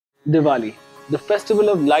Diwali, the festival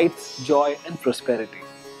of lights, joy and prosperity.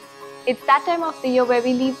 It's that time of the year where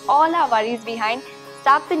we leave all our worries behind,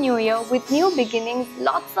 start the new year with new beginnings,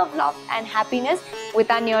 lots of love and happiness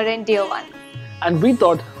with our near and dear ones. And we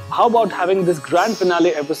thought, how about having this grand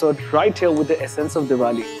finale episode right here with the essence of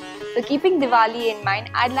Diwali? So keeping Diwali in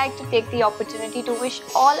mind, I'd like to take the opportunity to wish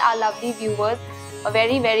all our lovely viewers a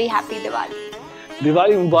very, very happy Diwali.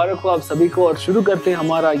 Diwali मुबारक हो आप सभी को और शुरू करते हैं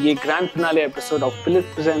हमारा ये grand finale episode of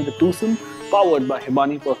Philips present the टूसम powered by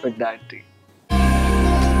Hibani Perfect Diet Tea.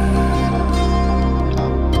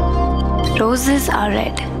 Roses are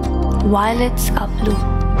red, violets are blue.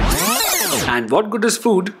 And what good is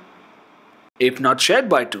food if not shared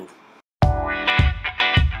by two?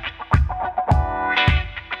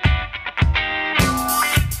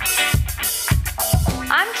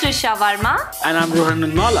 I'm Trisha Verma. And I'm Rohan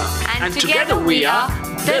and Vanmala. And together we are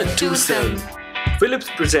the Twosome. Philips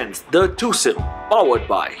presents the Twosome, powered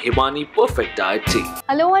by Hibani Perfect Diet Tea.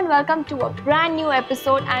 Hello and welcome to a brand new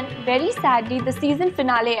episode and very sadly the season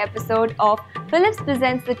finale episode of Philips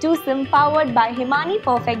presents the Twosome, powered by Hibani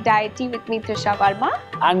Perfect Diet Tea with me Trisha Verma.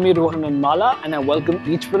 And me Rohan and Vanmala, and I welcome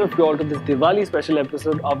each one of you all to this Diwali special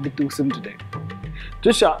episode of the Twosome today.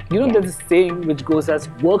 Trisha, you know there's a saying which goes as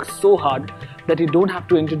work so hard that you don't have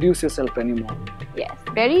to introduce yourself anymore. Yes,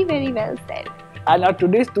 very, very well said. And our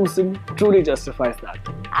today's Twosome truly justifies that.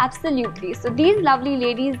 Absolutely. So these lovely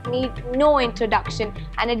ladies need no introduction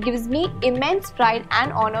and it gives me immense pride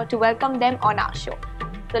and honor to welcome them on our show.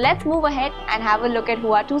 So let's move ahead and have a look at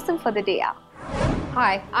who our Twosome for the day are.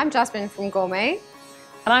 Hi, I'm Jasmine from Gourmet.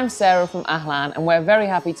 And I'm Sarah from Ahlan, and we're very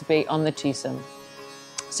happy to be on the Twosome.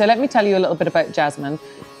 So let me tell you a little bit about Jasmine.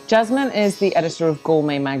 Jasmine is the editor of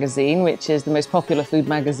Gourmet magazine, which is the most popular food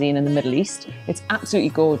magazine in the Middle East. It's absolutely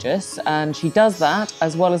gorgeous, and she does that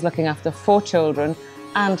as well as looking after 4 children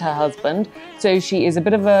and her husband. So she is a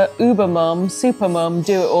bit of a uber mum, super mum,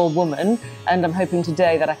 do-it-all woman, and I'm hoping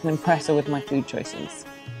today that I can impress her with my food choices.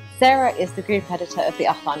 Sarah is the group editor of the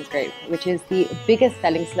Ahlan Group, which is the biggest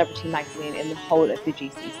selling celebrity magazine in the whole of the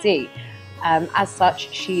GCC. As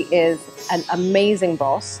such, she is an amazing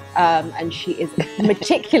boss and she is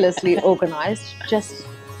meticulously organised. Just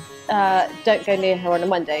don't go near her on a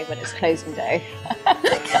Monday when it's closing day.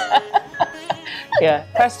 Yeah,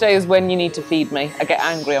 press day is when you need to feed me. I get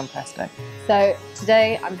angry on press day. So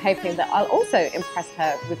today I'm hoping that I'll also impress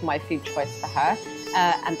her with my food choice for her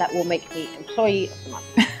and that will make me Employee of the Month.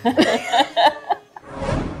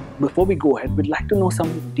 Before we go ahead, we'd like to know some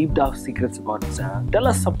deep dark secrets about Sarah. Tell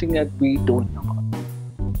us something that we don't know about.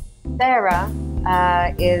 Sarah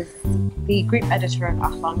is the group editor of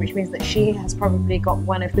Ahlan, which means that she has probably got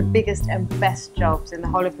one of the biggest and best jobs in the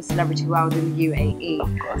whole of the celebrity world in the UAE.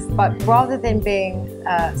 Of course. But rather than being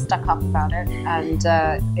stuck up about it and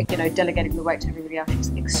delegating the work to everybody else,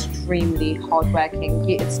 she's extremely hardworking.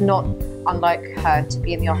 It's not unlike her to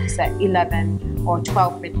be in the office at 11 or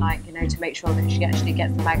 12 midnight, to make sure that she actually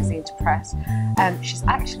gets the magazine to press. She's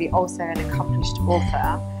actually also an accomplished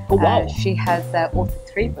author. Oh, wow. She has authored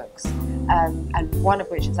 3 books, and one of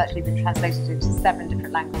which has actually been translated into 7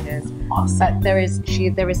 different languages. Awesome. But there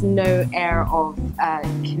is no air of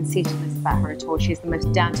conceitedness about her at all. She's the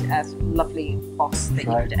most down-to-earth, lovely boss that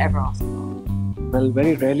you could ever ask for. Well,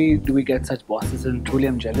 very rarely do we get such bosses, and truly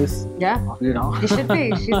I'm jealous. Yeah. You should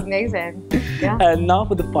be. She's amazing. Yeah. And now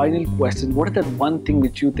for the final question, what is that one thing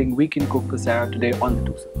which you think we can cook for Sarah today on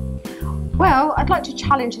the Twosome? Well, I'd like to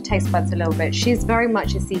challenge her taste buds a little bit. She's very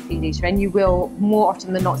much a seafood eater, and you will more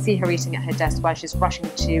often than not see her eating at her desk while she's rushing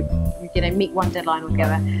to, meet one deadline or the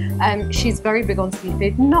other. She's very big on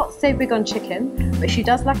seafood, not so big on chicken, but she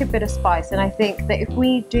does like a bit of spice. And I think that if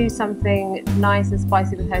we do something nice and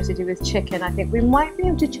spicy with her to do with chicken, I think we might be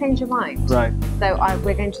able to change her mind. Right. So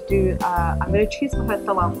we're going to do. I'm going to choose for her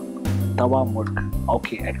Tawa Murgh. Tawa Murgh.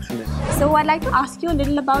 Okay, excellent. So I'd like to ask you a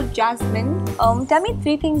little about Jasmine. Tell me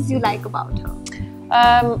 3 things you like about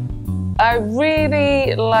her. I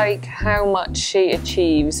really like how much she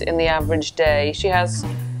achieves in the average day. She has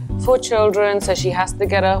 4 children, so she has to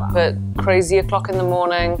get up at crazy o'clock in the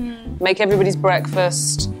morning, make everybody's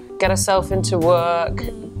breakfast, get herself into work,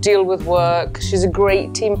 deal with work. She's a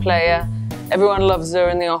great team player. Everyone loves her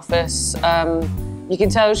in the office. You can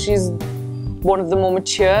tell she's one of the more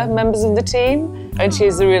mature members of the team, and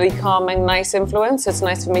she's a really calming, nice influence. It's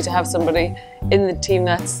nice for me to have somebody in the team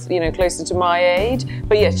that's, closer to my age,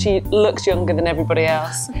 but yet she looks younger than everybody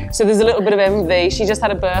else. So there's a little bit of envy. She just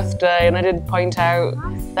had a birthday, and I did point out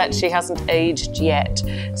that she hasn't aged yet.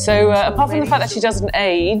 So apart from the fact that she doesn't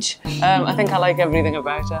age, I think I like everything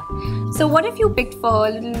about her. So what have you picked for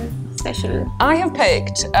a little special? I have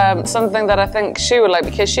picked something that I think she would like,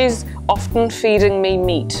 because she's often feeding me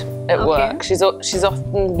meat. at work. She's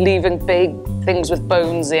often leaving big things with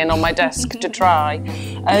bones in on my desk to try,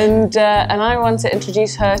 and I want to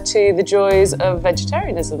introduce her to the joys of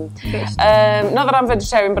vegetarianism. Not that I'm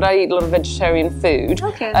vegetarian, but I eat a lot of vegetarian food.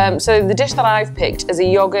 So the dish that I've picked is a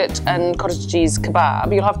yogurt and cottage cheese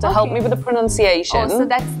kebab. You'll have to help me with the pronunciation. Oh, so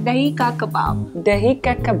that's Dahi Ke Kabab. Dahi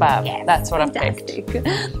Ke Kabab. Yes, that's what I've picked.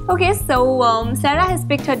 Okay, so Sarah has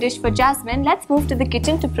picked her dish for Jasmine. Let's move to the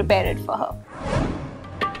kitchen to prepare it for her.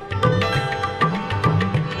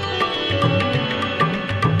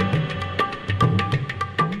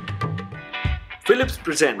 Philips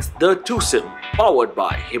presents the Twosome, powered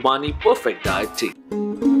by Himani Perfect Diet Tea.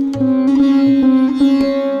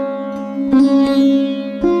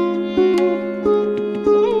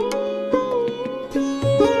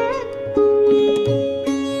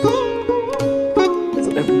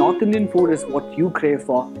 North Indian food is what you crave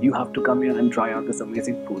for, you have to come here and try out this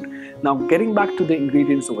amazing food. Now, getting back to the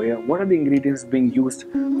ingredients over here, what are the ingredients being used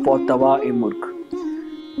for Tawa Murgh?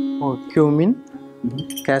 Oh, cumin,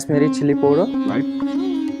 Kashmiri chili powder, right?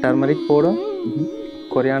 Turmeric powder,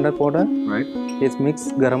 coriander powder, right? It's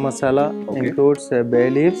mixed garam masala, includes bay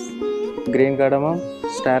leaves, green cardamom,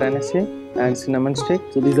 star anise, and cinnamon stick.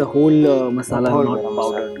 So these are whole masala, not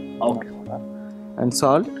powdered. Okay. And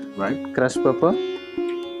salt, right? Crushed pepper,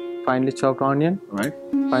 finely chopped onion, right?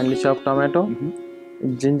 Finely chopped tomato,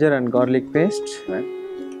 ginger and garlic paste, right?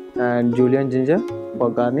 And julienne ginger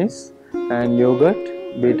for garnish, and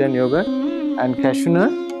yogurt, beaten yogurt, and cashew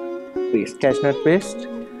nut paste,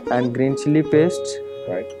 and green chili paste,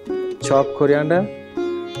 right? Chopped coriander,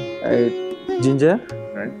 ginger,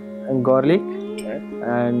 right? And garlic, right?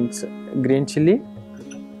 And green chili,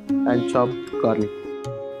 and chopped garlic.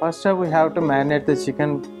 First up, we have to marinate the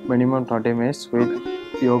chicken minimum 20 minutes with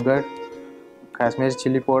yogurt, Kashmiri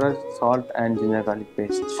chili powder, salt, and ginger garlic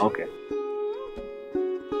paste. Okay.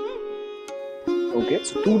 Okay,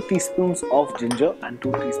 so 2 teaspoons of ginger and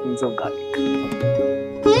 2 teaspoons of garlic.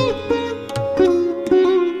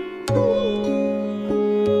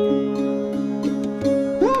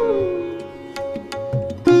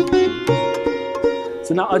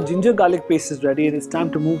 So now our ginger garlic paste is ready and it's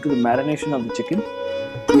time to move to the marination of the chicken.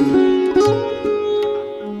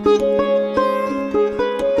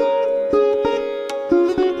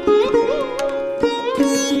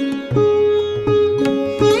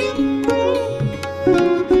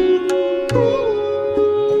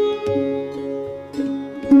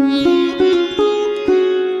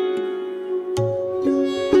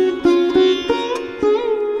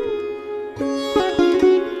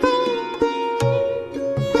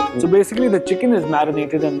 So basically the chicken is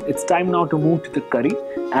marinated and it's time now to move to the curry,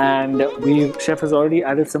 and chef has already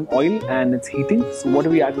added some oil and it's heating. So what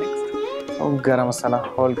do we add next? Oh, garam masala,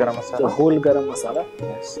 whole garam masala. The whole garam masala.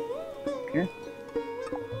 Yes. Okay.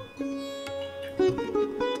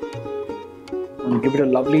 And give it a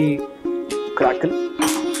lovely crackle.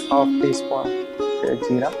 Half teaspoon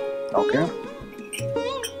jeera. Okay.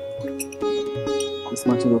 This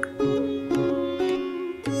much is okay.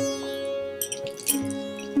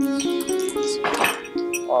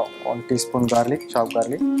 Oh, 1 teaspoon garlic, chopped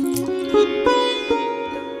garlic.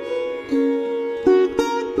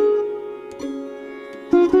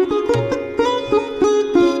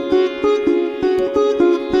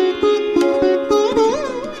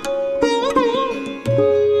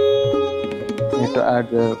 Need to add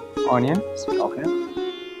the onion. Okay.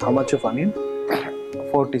 How much of onion?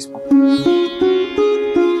 4 teaspoons.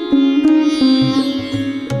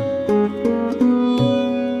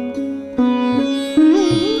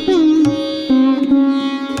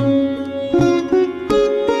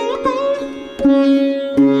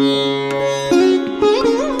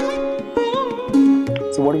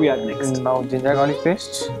 So what do we add next? Now ginger garlic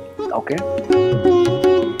paste. Okay.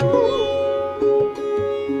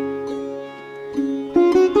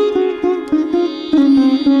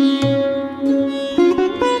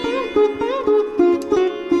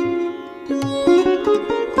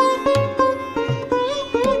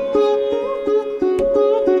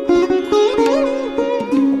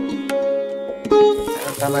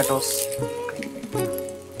 Tomatoes.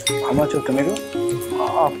 How much of tomato?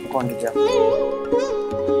 Half quantity.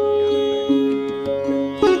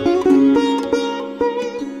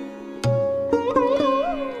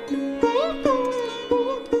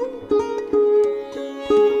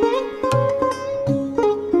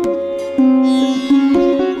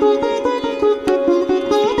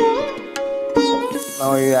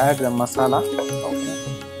 Now you add the masala. Okay.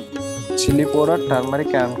 Chili powder,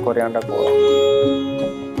 turmeric, and coriander powder.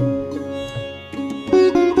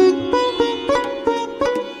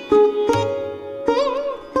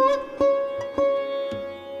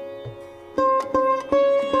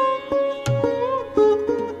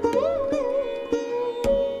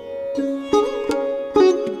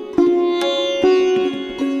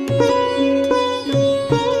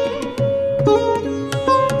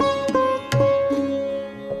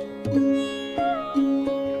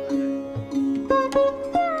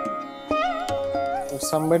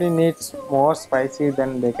 somebody needs more spicy,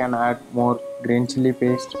 then they can add more green chili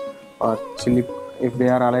paste or chili. If they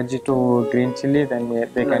are allergic to green chili, then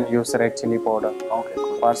they can use red chili powder. Okay,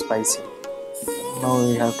 cool. For spicy. Now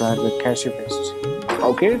we have to add the cashew paste.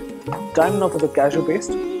 Okay, time now for the cashew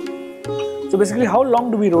paste. So basically, how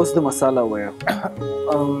long do we roast the masala over here?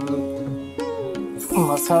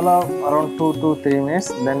 Masala around 2 to 3 minutes.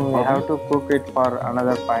 Then we have to cook it for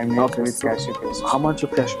another 5 minutes with cashew paste. How much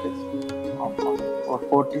of cashew paste? Or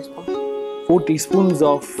 4 teaspoons. 4 teaspoons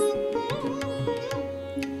of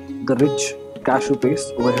the rich cashew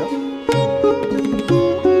paste over here.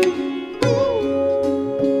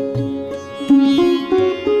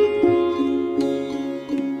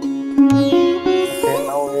 Okay,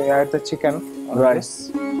 now we add the chicken. Right.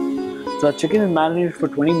 So our chicken is marinated for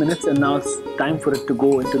 20 minutes and now it's time for it to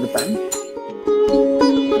go into the pan.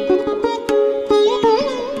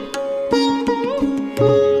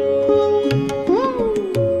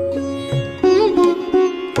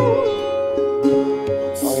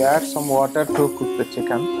 Now we add some water to cook the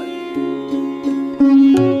chicken.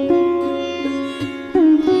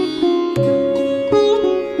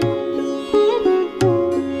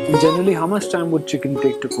 Generally, how much time would chicken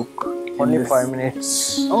take to cook? Only 5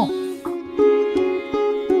 minutes. Oh.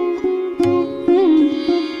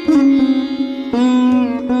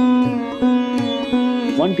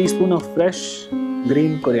 One teaspoon of fresh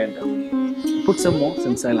green coriander. Put some more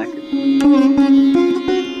since I like it.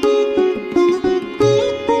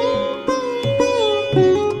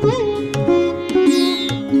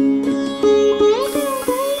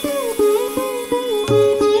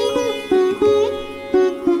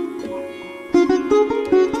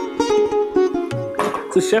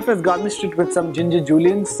 So chef has garnished it with some ginger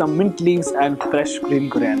julienne, some mint leaves and fresh green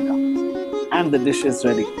coriander. And the dish is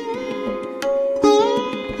ready.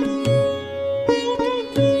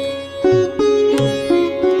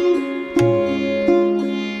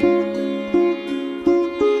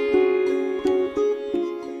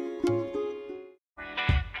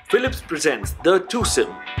 Philips presents The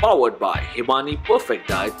Twosome, powered by Himani Perfect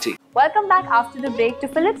Diet Tea. Welcome back after the break to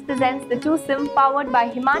Philips presents the Twosome powered by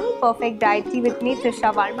Himani Perfect Diet Tea with me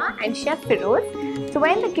Trisha Verma and Chef Feroz. So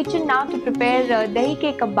we're in the kitchen now to prepare Dahi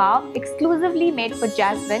Ke Kabab exclusively made for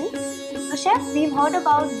Jasmine. So chef, we've heard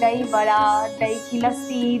about Dahi Vada, Dahi Ki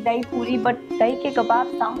Lassi, Dahi Puri, but Dahi Ke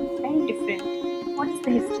Kabab sounds very different. What is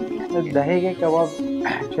the history? The Dahi Ke Kabab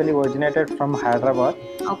actually originated from Hyderabad.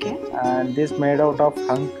 Okay. And this made out of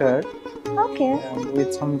hung curd Okay.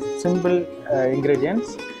 with some simple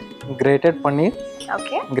ingredients. Grated paneer,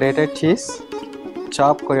 Okay. grated cheese,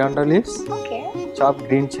 chopped coriander leaves, Okay. chopped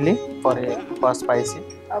green chili for spicy,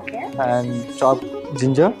 Okay. and chopped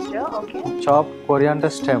ginger, Sure. Okay. chopped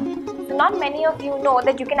coriander stem. So not many of you know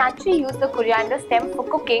that you can actually use the coriander stem for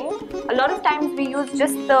cooking. A lot of times we use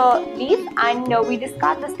just the leaf and we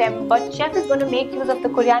discard the stem. But chef is going to make use of the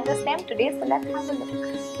coriander stem today. So let's have a look.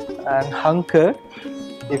 And hung curd.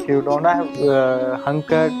 If you don't have hung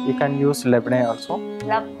curd, you can use Lebanon also.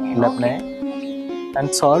 Lebanon.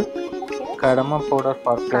 And salt, Okay. cardamom powder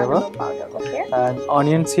for flavor, Cardamom powder. Okay. and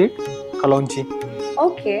onion seed, kalonji,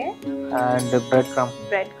 Okay. and breadcrumb.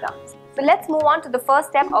 Breadcrumbs. So let's move on to the first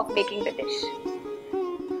step of making the dish.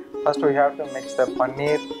 First, we have to mix the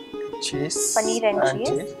paneer, cheese, Paneer and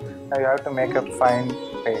cheese. Now you have to make a fine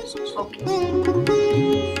paste. Okay.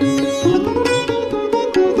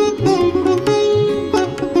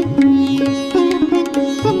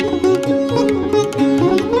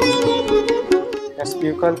 Yes,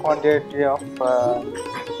 equal quantity of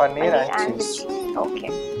paneer and cheese.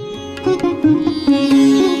 Okay.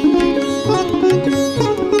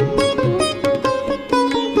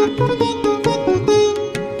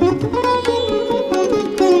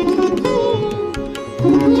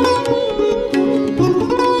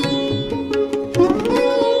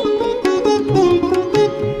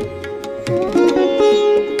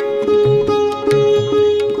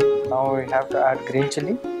 Now we have to add green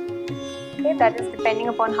chili. Okay, that is depending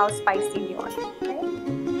upon how spicy you want. Okay.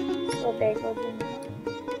 So there goes.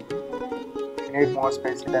 If you need more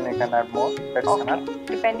spicy, then you can add more. That's enough.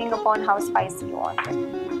 Depending upon how spicy you want it.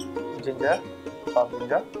 Ginger, chopped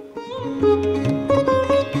ginger.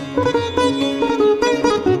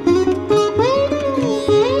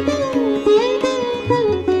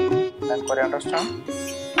 And coriander stem.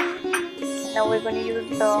 Now we're going to use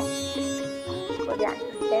the coriander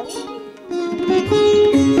stem.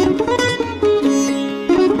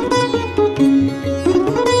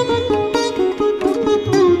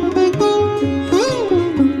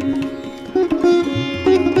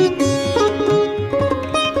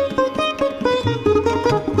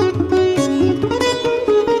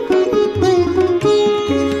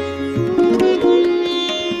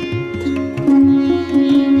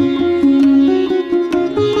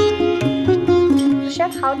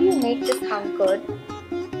 us how do you make this hunkered?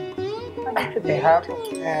 We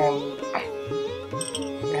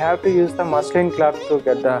have to use the muslin cloth to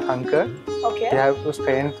get the hunker. Okay. We have to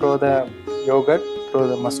strain through the yogurt through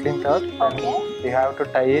the muslin cloth. Okay. And we have to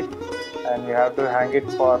tie it, and we have to hang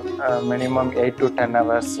it for minimum 8 to 10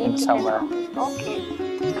 hours in summer. Okay.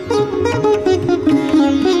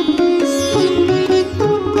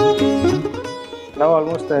 Now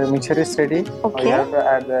almost the mixture is ready. Okay. We have to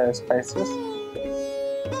add the spices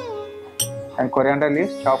and coriander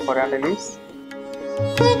leaves, chopped coriander leaves.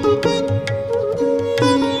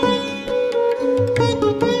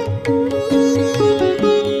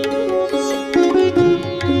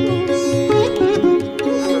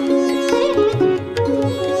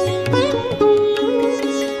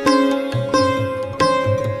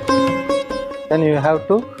 Then you have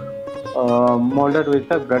to mold it with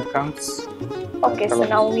the breadcrumbs. Okay, so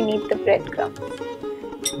now we need the breadcrumbs.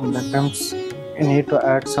 Breadcrumbs, you need to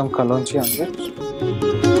add some kalonji on it.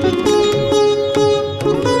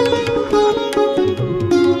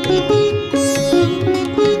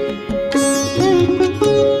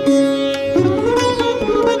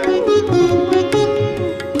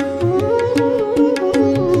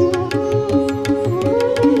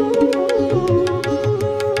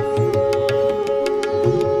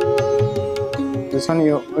 This one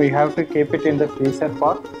we have to keep it in the freezer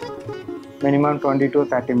for minimum 20 to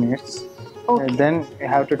 30 minutes. Okay. And then you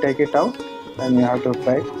have to take it out and you have to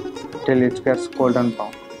fry it till it gets golden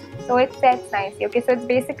brown. So it sets nicely. Okay, so it's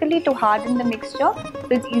basically to harden the mixture, so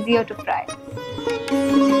it's easier to fry.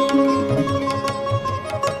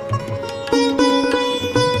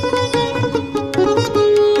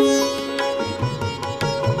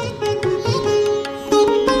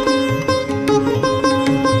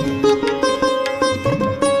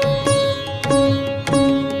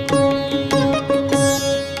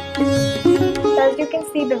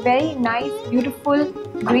 See the very nice, beautiful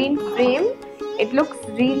green frame. It looks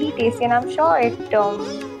really tasty, and I'm sure it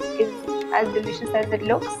is as delicious as it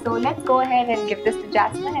looks. So let's go ahead and give this to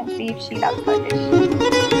Jasmine and see if she loves her dish.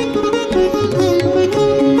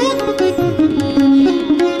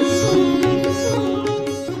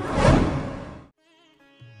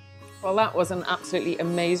 Well, that was an absolutely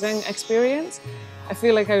amazing experience. I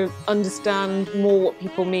feel like I understand more what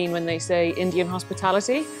people mean when they say Indian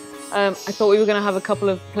hospitality. I thought we were going to have a couple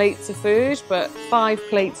of plates of food, but 5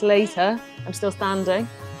 plates later, I'm still standing.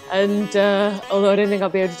 And although I don't think I'll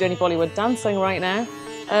be able to do any Bollywood dancing right now,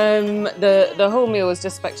 the whole meal was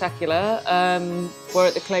just spectacular. We're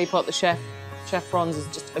at the Claypot, the Chef Ron's is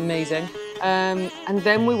just amazing. And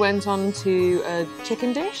then we went on to a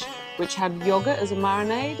chicken dish, which had yogurt as a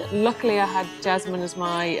marinade. Luckily, I had Jasmine as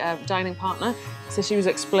my dining partner, so she was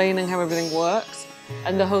explaining how everything works.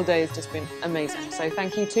 And the whole day has just been amazing. So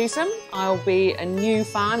thank you, Twosome. I'll be a new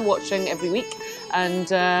fan watching every week. And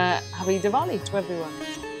happy Diwali to everyone.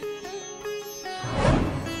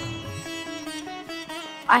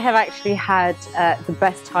 I have actually had the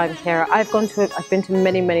best time here. I've been to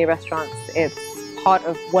many restaurants. It's part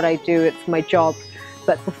of what I do. It's my job.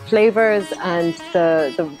 But the flavors and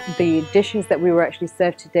the dishes that we were actually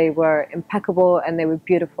served today were impeccable, and they were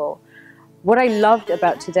beautiful. What I loved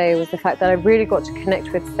about today was the fact that I really got to connect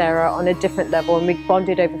with Sarah on a different level, and we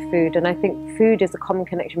bonded over food. And I think food is a common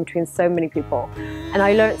connection between so many people. And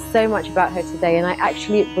I learned so much about her today, and I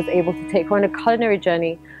actually was able to take her on a culinary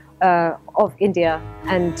journey of India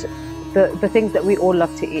and the things that we all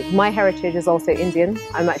love to eat. My heritage is also Indian.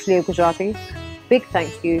 I'm actually a Gujarati. Big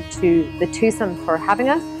thank you to the Twosome for having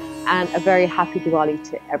us, and a very happy Diwali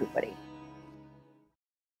to everybody.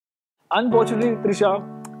 Unfortunately, Trisha,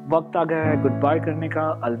 वक्त आ गया है goodbye करने का,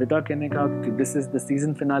 अलविदा कहने का, क्योंकि this is the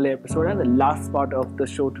season finale episode and the last part of the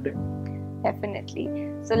show today. Definitely.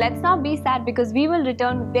 So let's not be sad, because we will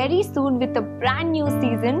return very soon with a brand new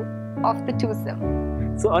season of the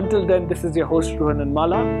Twosome. So until then, this is your host Rohan and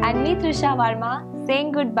Vanmala. And me, Trisha Verma,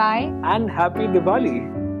 saying goodbye and happy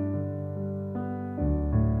Diwali.